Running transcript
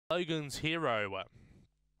Logan's Hero.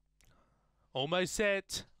 Almost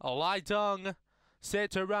set. Light on.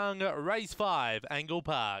 Set to run. Race 5.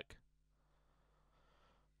 Angle-Park.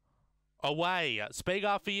 Away. Speed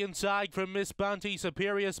off the inside from Miss Bunty.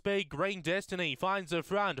 Superior speed. Green Destiny finds the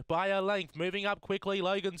front by a length. Moving up quickly.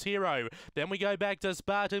 Logan's Hero. Then we go back to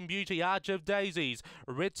Spartan Beauty. Arch of Daisies.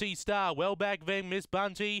 Ritzy Star. Well back then Miss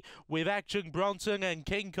Bunty with Action Bronson and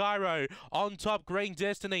King Cairo. On top Green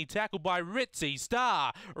Destiny. Tackled by Ritzy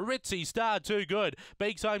Star. Ritzy Star too good.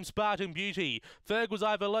 Beaks home Spartan Beauty. Third was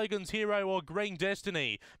either Logan's Hero or Green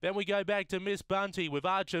Destiny. Then we go back to Miss Bunty with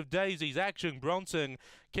Arch of Daisies. Action Bronson.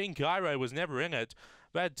 King Cairo was never in it.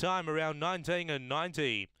 That time around 19 and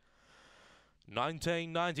 90.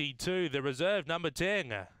 1992, the reserve number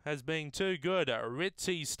 10 has been too good.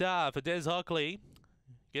 Ritzy Star for Des Hockley.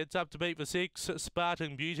 Gets up to beat for 6,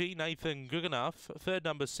 Spartan Beauty, Nathan Goodenough. Third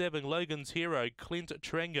number 7, Logan's Hero, Clint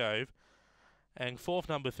Trengove. And fourth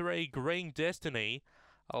number 3, Green Destiny,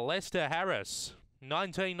 Lester Harris.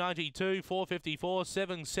 1992, 454,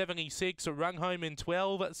 776, rung home in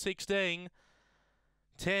 12.16.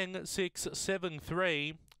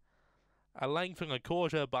 10.673, a length and a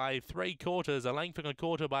quarter by 3 quarters, a length and a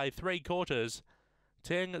quarter by 3 quarters.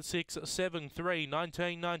 10.673,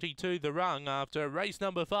 1992 the rung after race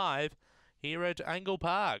number 5 here at Angle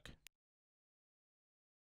Park.